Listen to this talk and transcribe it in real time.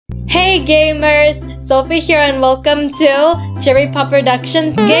Hey gamers! Sophie here and welcome to Cherry Pop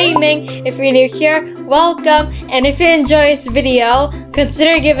Productions Gaming. If you're new here, welcome, and if you enjoy this video,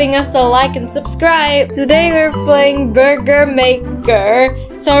 consider giving us a like and subscribe. Today we're playing Burger Maker.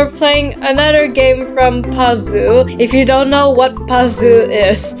 So we're playing another game from Pazu. If you don't know what Pazu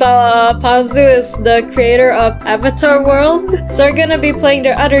is, Pazu is the creator of Avatar World. So we're gonna be playing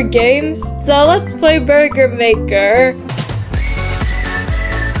their other games. So let's play Burger Maker.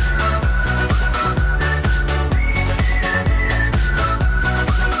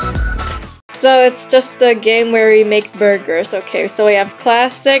 So it's just a game where we make burgers. Okay, so we have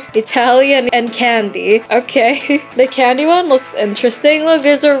classic, Italian, and candy. Okay, the candy one looks interesting. Look,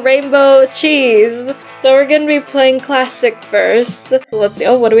 there's a rainbow cheese. So we're gonna be playing classic first. Let's see.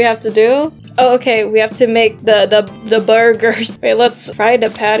 Oh, what do we have to do? Oh, okay, we have to make the burgers. Wait, let's fry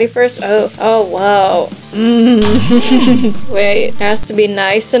the patty first. Oh wow. Wait, it has to be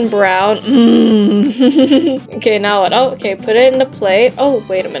nice and brown. Okay, now what? Oh, okay, put it in the plate. Oh,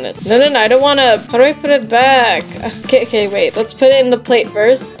 wait a minute. No, I don't wanna. How do I put it back? Okay, wait. Let's put it in the plate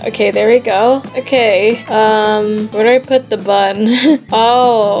first. Okay, there we go. Okay, where do I put the bun?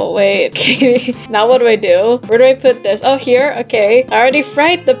 Oh, wait. Okay, now what do I do? Where do I put this? Oh, here? Okay. I already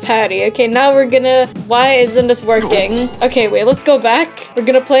fried the patty. Okay, now we're gonna... Why isn't this working? Okay, wait, let's go back. We're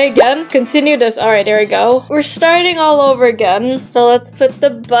gonna play again. Continue this. Alright, there we go. We're starting all over again. So let's put the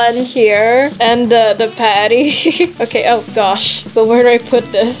bun here. And the patty. Okay, oh gosh. So where do I put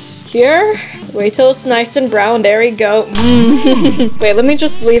this? Here? Wait till it's nice and brown. There we go. Wait, let me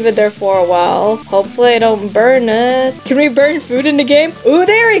just leave it there for a while. Hopefully I don't burn it. Can we burn food in the game? Ooh,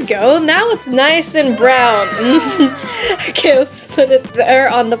 there we go. Now it's nice and brown. Okay, let's put it there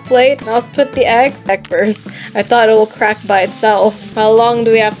on the plate. Now let's put the eggs back first. I thought it will crack by itself. How long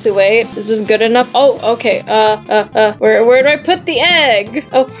do we have to wait? Is this good enough? Oh, okay. Where do I put the egg?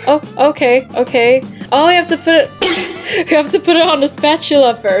 Oh, okay. Oh, we have to put it... we have to put it on the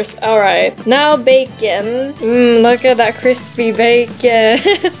spatula first. Alright. Now bacon. Look at that crispy bacon.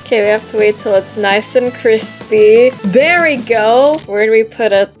 Okay, we have to wait till it's nice and crispy. There we go. Where do we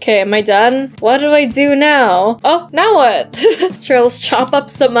put it? Okay, am I done? What do I do now? Oh, now what? Sure, let's chop up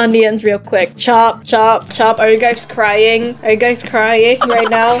some onions real quick. Chop. Are you guys crying? Are you guys crying right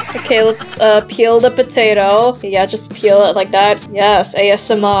now? Okay, let's peel the potato. Yeah, just peel it like that. Yes,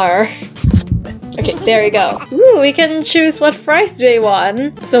 ASMR. Okay, there we go. Ooh, we can choose what fries we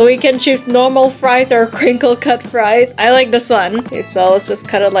want. So we can choose normal fries or crinkle cut fries. I like this one. Okay, so let's just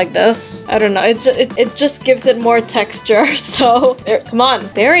cut it like this. I don't know. It just gives it more texture. So there, come on.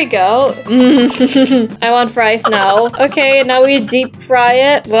 There we go. I want fries now. Okay, now we deep fry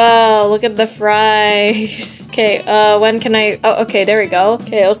it. Wow, look at the fries. Okay, when can I... Oh, okay, there we go.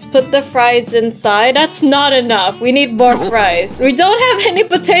 Okay, let's put the fries inside. That's not enough. We need more fries. We don't have any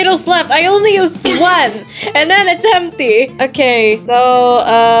potatoes left. I only used one. And then it's empty. Okay, so,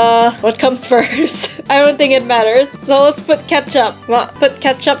 what comes first? I don't think it matters. So let's put ketchup. Well, put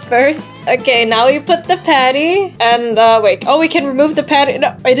ketchup first. Okay, now we put the patty. And, wait. Oh, we can remove the patty.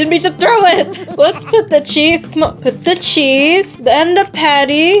 No, I didn't mean to throw it. Let's put the cheese. Come on. Put the cheese. Then the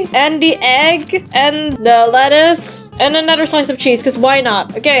patty. And the egg. And the lettuce. And another slice of cheese, because why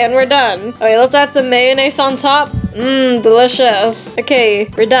not? Okay, and we're done. Okay, let's add some mayonnaise on top. Delicious. Okay,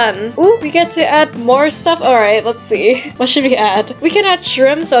 we're done. Ooh, we get to add more stuff. Alright, let's see. What should we add? We can add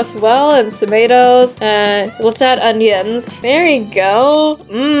shrimps as well, and tomatoes. Let's add onions. There we go.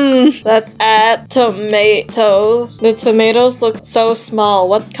 Let's add tomatoes. The tomatoes look so small.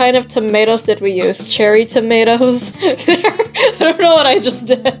 What kind of tomatoes did we use? Cherry tomatoes? I don't know what I just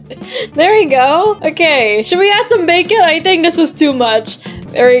did. There we go. Okay, should we add some bacon? I think this is too much.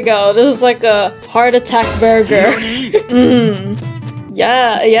 There we go. This is like a heart attack burger.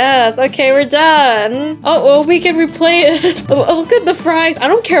 Yes. Okay, we're done. Oh, well, we can replay it. Look at the fries. I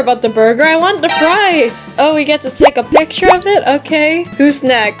don't care about the burger. I want the fries. Oh, we get to take a picture of it? Okay. Who's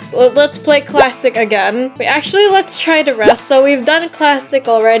next? Let's play classic again. Wait, actually, let's try the rest. So we've done classic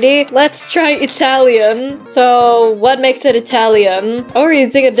already. Let's try Italian. So what makes it Italian? Oh, we're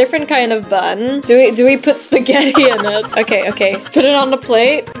using a different kind of bun. Do we put spaghetti in it? Okay. Put it on the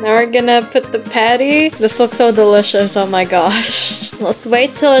plate. Now we're gonna put the patty. This looks so delicious. Oh my gosh. Let's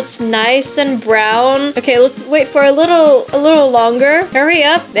wait till it's nice and brown. Okay, let's wait for a little longer. Hurry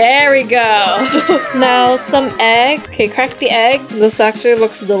up. There we go. Now some egg. Okay, crack the egg. This actually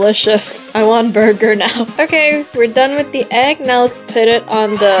looks delicious. I want burger now. Okay, we're done with the egg. Now let's put it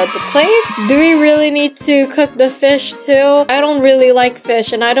on the plate. Do we really need to cook the fish too? I don't really like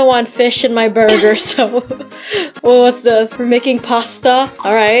fish and I don't want fish in my burger, so... Oh, what's this? We're making pasta.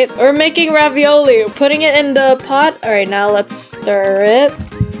 Alright. We're making ravioli. We're putting it in the pot. Alright, now let's stir it.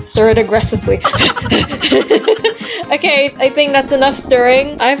 Stir it aggressively. Okay, I think that's enough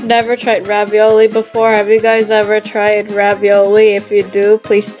stirring. I've never tried ravioli before. Have you guys ever tried ravioli? If you do,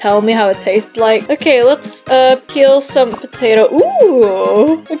 please tell me how it tastes like. Okay, let's peel some potato.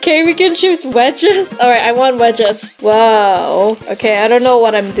 Ooh! Okay, we can choose wedges. Alright, I want wedges. Wow. Okay, I don't know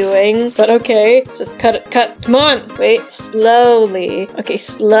what I'm doing, but okay. Just cut it. Cut. Come on. Wait, slowly. Okay,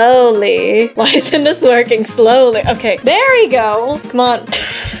 slowly. Why isn't this working? Slowly. Okay, there we go. Come on.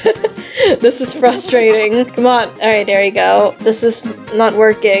 This is frustrating. Come on. Alright, there you go. This is not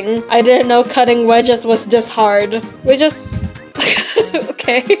working. I didn't know cutting wedges was this hard. We just...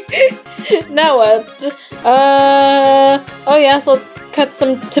 Okay. Now what? Oh yeah, so let's cut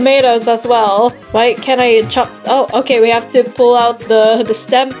some tomatoes as well. Why can't I chop? Oh, okay, we have to pull out the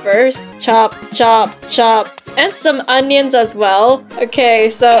stem first. Chop, chop, chop. And some onions as well. Okay,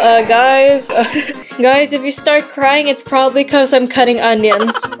 so guys, guys, if you start crying, it's probably because I'm cutting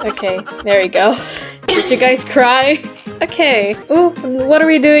onions. Okay, there you go. Did you guys cry? Okay. Ooh, what are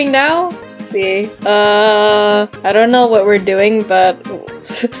we doing now? Let's see. I don't know what we're doing, but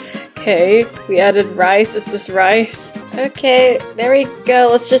okay, we added rice. Is this rice? Okay, there we go.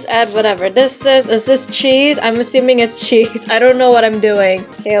 Let's just add whatever this is this cheese? I'm assuming it's cheese. I don't know what I'm doing.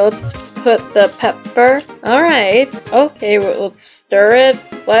 Okay, let's put the pepper. Alright. Okay, let's stir it.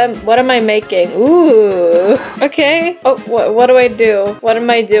 What am I making? Ooh. Okay. Oh, what do I do? What am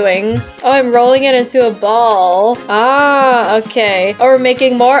I doing? Oh, I'm rolling it into a ball. Ah, okay. Oh, we're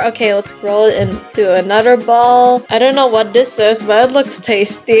making more? Okay, let's roll it into another ball. I don't know what this is, but it looks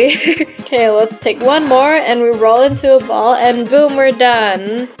tasty. Okay, let's take one more and we roll into a ball and boom, we're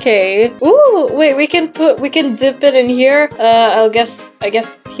done. Okay. Ooh, wait, we can dip it in here. I guess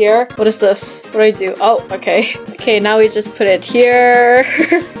here. What is this? What do I do? Oh, okay. Okay, now we just put it here.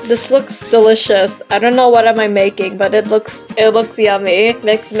 This looks delicious. I don't know what am I making, but it looks yummy.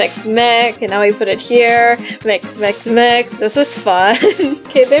 Mix, mix, mix. And now we put it here. Mix, mix, mix. This is fun.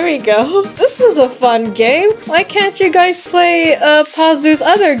 Okay, there we go. This is a fun game. Why can't you guys play Pazu's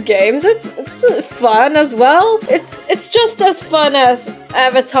other games? It's fun as well. It's just as fun as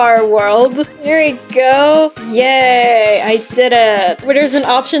Avatar World. Here we go. Yay, I did it. Well, there's an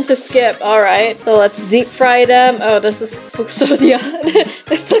option to skip. Alright, so let's deep fry them. Oh, looks so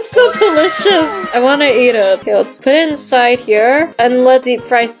it looks so delicious. I want to eat it. Okay, let's put it inside here and let's deep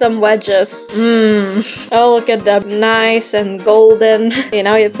fry some wedges. Mmm. Oh, look at them. Nice and golden. Okay,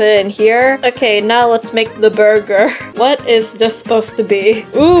 now you put it in here. Okay, now let's make the burger. What is this supposed to be?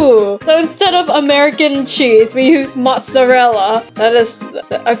 Ooh. So instead of American cheese, we use mozzarella. That is...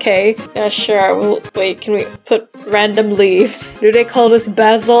 Okay. Yeah, sure. Wait, can we put random leaves? Do they call this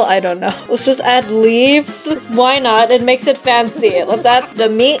basil? I don't know. Let's just add leaves. Why not? It makes it fancy. Let's add the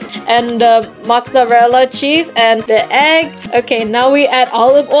meat and the mozzarella cheese and the egg. Okay, now we add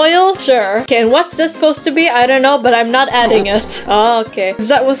olive oil. Sure. Okay, and what's this supposed to be? I don't know, but I'm not adding it. Oh, okay.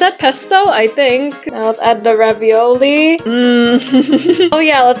 Was that pesto? I think. Now let's add the ravioli. Oh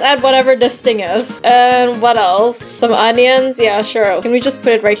yeah, let's add whatever this thing is. And what else? Some onions. Yeah, sure. Can we just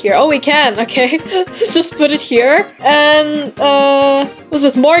put it right here? Oh, we can. Okay. Let's just put it here. And was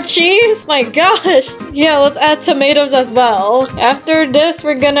this more cheese? My gosh. Yeah, let's add tomatoes as well. After this,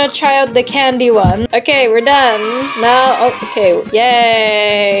 we're gonna try out the candy one. Okay, we're done. Now, oh, okay.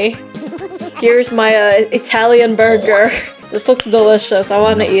 Yay. Here's my Italian burger. This looks delicious. I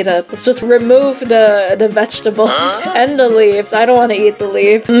want to eat it. Let's just remove the vegetables and the leaves. I don't want to eat the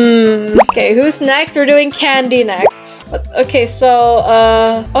leaves. Okay, who's next? We're doing candy next. Okay, so,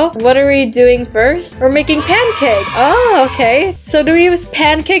 oh, what are we doing first? We're making pancakes. Oh, okay. So do we use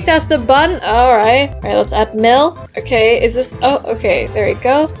pancakes as the bun? Alright. Alright, let's add milk. Okay, is this... Oh, okay. There we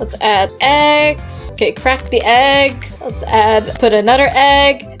go. Let's add eggs. Okay, crack the egg. Let's put another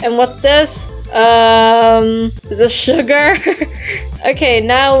egg. And what's this? Is this sugar? Okay,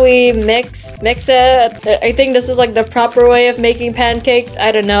 now we mix it. I think this is like the proper way of making pancakes.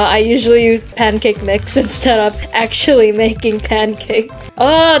 I don't know. I usually use pancake mix instead of actually making pancakes.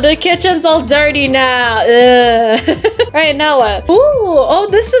 Oh, the kitchen's all dirty now. Alright, now what? Ooh, oh,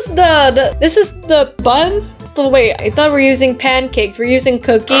 this is the buns? So wait, I thought we're using pancakes. We're using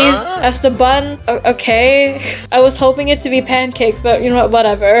cookies as the bun. Okay. I was hoping it to be pancakes, but you know what,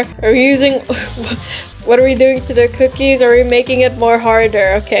 whatever. Are we using... What are we doing to the cookies? Are we making it more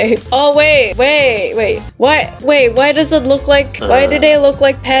harder? Okay. Oh, wait. Why does it look like... Why do they look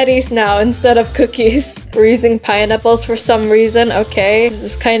like patties now instead of cookies? We're using pineapples for some reason. Okay, this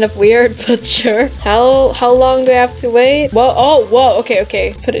is kind of weird, but sure. How long do I have to wait? Whoa, oh, whoa,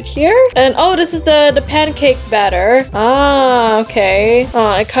 okay. Put it here. And oh, this is the pancake batter. Ah, okay.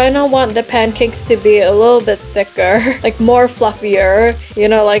 I kind of want the pancakes to be a little bit thicker, like more fluffier. You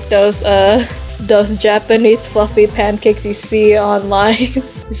know, like those Japanese fluffy pancakes you see online.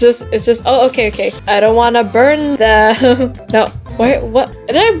 It's just, oh, okay. I don't want to burn them. No, wait, what?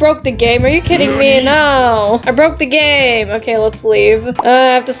 Did I broke the game? Are you kidding me? No, I broke the game. Okay, let's leave. I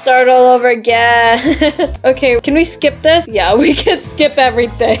have to start all over again. Okay, can we skip this? Yeah, we can skip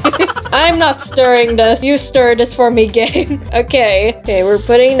everything. I'm not stirring this. You stir this for me, game. Okay, we're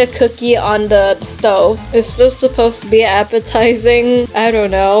putting the cookie on the stove. Is this supposed to be appetizing? I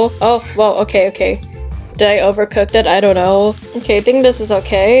don't know. Oh, well, okay. Did I overcook it? I don't know. Okay, I think this is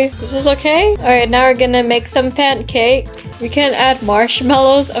okay. This is okay? Alright, now we're gonna make some pancakes. We can add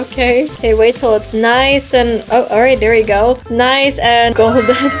marshmallows. Okay, wait till it's nice and... Oh, alright, there we go. It's nice and golden.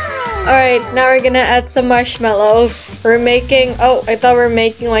 Alright, now we're gonna add some marshmallows. We're making... Oh, I thought we were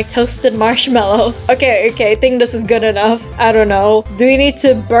making like toasted marshmallows. Okay, I think this is good enough. I don't know. Do we need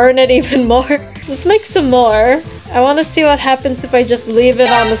to burn it even more? Let's make some more. I want to see what happens if I just leave it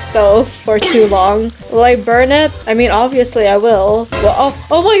on the stove for too long. Will I burn it? I mean, obviously I will. Well,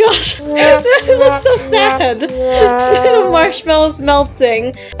 oh my gosh! It looks so sad! The marshmallow's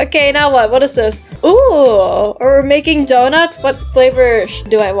melting. Okay, now what? What is this? Ooh! We're making donuts? What flavor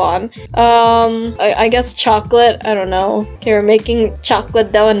do I want? I guess chocolate. I don't know. Okay, we're making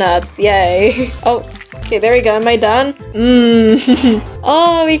chocolate donuts. Yay. Oh. Okay, there we go. Am I done?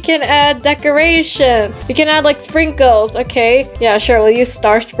 Oh, we can add decoration. We can add like sprinkles. Okay. Yeah, sure. We'll use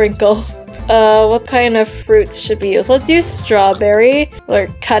star sprinkles. What kind of fruits should we use? Let's use strawberry. We're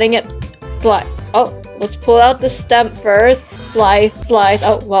cutting it. Oh, let's pull out the stem first. Slice.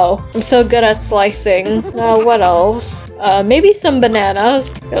 Oh, whoa. I'm so good at slicing. Now, what else? Maybe some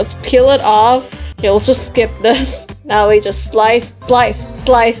bananas. Let's peel it off. Okay, let's just skip this. Now we just slice. Slice!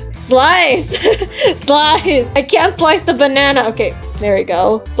 I can't slice the banana. Okay, there we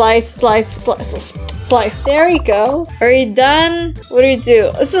go. Slice. There we go. Are you done? What do we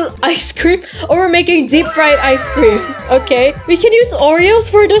do? This is ice cream? Oh, we're making deep fried ice cream. Okay, we can use Oreos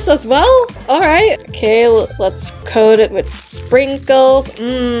for this as well? Alright. Okay, let's coat it with sprinkles.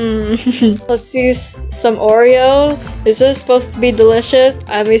 Let's use some Oreos. Is this supposed to be delicious?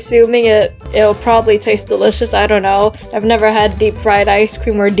 I'm assuming it'll probably taste delicious. I don't know. I've never had deep fried ice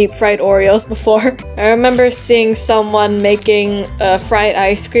cream or deep fried Oreos before. I remember seeing someone making fried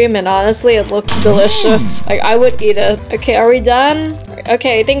ice cream and honestly it looked delicious. Like I would eat it. Okay, are we done?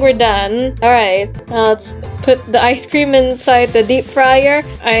 Okay, I think we're done. Alright, now let's put the ice cream inside the deep fryer.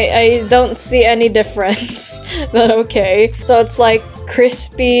 I don't see any difference. But okay. So it's like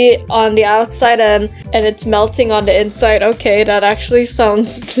crispy on the outside and it's melting on the inside. Okay, that actually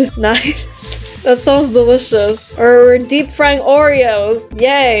sounds nice. That sounds delicious. Or we're deep frying Oreos.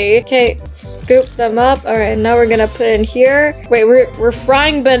 Yay. Okay, scoop them up. Alright, now we're gonna put in here. Wait, we're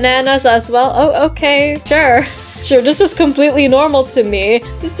frying bananas as well? Oh, okay. Sure, this is completely normal to me.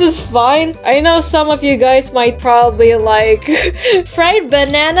 This is fine. I know some of you guys might probably like fried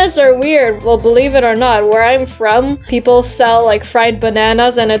bananas are weird. Well, believe it or not, where I'm from, people sell like fried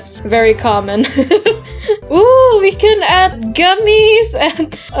bananas and it's very common. Ooh, we can add gummies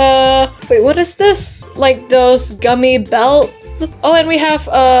and wait, what is this? Like those gummy belts? Oh, and we have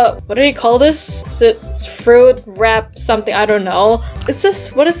what do you call this? It's fruit wrap something, I don't know. It's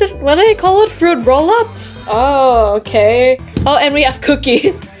just, what is it? What do they call it? Fruit roll-ups? Oh, okay. Oh, and we have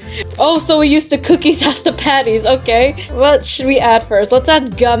cookies. Oh, so we use the cookies as the patties. Okay. What should we add first? Let's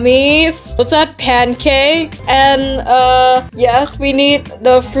add gummies. Let's add pancakes. And yes, we need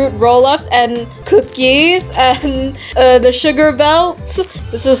the fruit roll-ups and cookies and the sugar belts.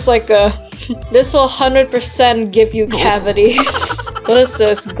 This is like a... This will 100% give you cavities. What is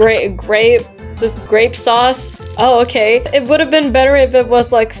this? Grape? Is this grape sauce? Oh, okay. It would have been better if it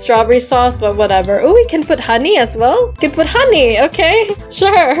was like strawberry sauce, but whatever. Oh, we can put honey as well? We can put honey, okay?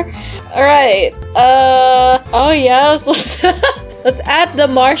 Sure. Alright. Oh yes. Let's add the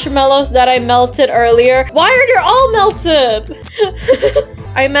marshmallows that I melted earlier. Why are they all melted?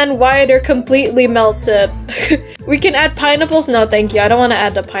 I meant why they're completely melted. We can add pineapples? No, thank you. I don't want to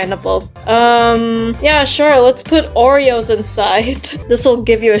add the pineapples. Yeah, sure. Let's put Oreos inside. This will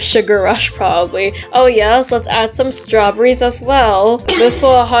give you a sugar rush, probably. Oh, yes. Let's add some strawberries as well. This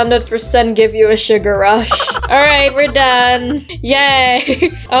will 100% give you a sugar rush. Alright, we're done.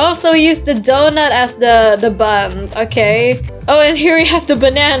 Yay. Oh, so we used the donut as the bun. Okay. Oh, and here we have the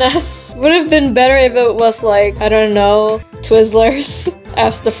bananas. Would have been better if it was like, I don't know, Twizzlers.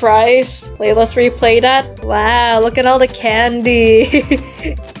 as the fries. Wait, let's replay that. Wow, look at all the candy.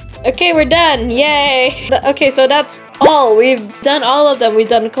 Okay, we're done. Yay. Okay, so that's all. We've done all of them. We've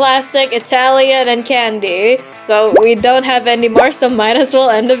done classic, Italian, and candy. So we don't have any more, so might as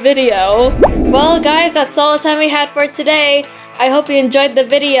well end the video. Well, guys, that's all the time we had for today. I hope you enjoyed the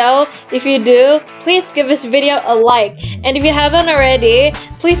video. If you do, please give this video a like. And if you haven't already,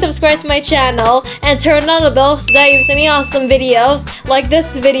 please subscribe to my channel and turn on the bell so that you see any awesome videos like this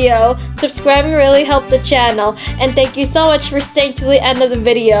video. Subscribing really helps the channel. And thank you so much for staying to the end of the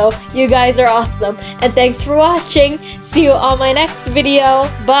video. You guys are awesome. And thanks for watching. See you on my next video.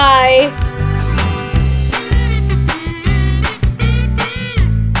 Bye!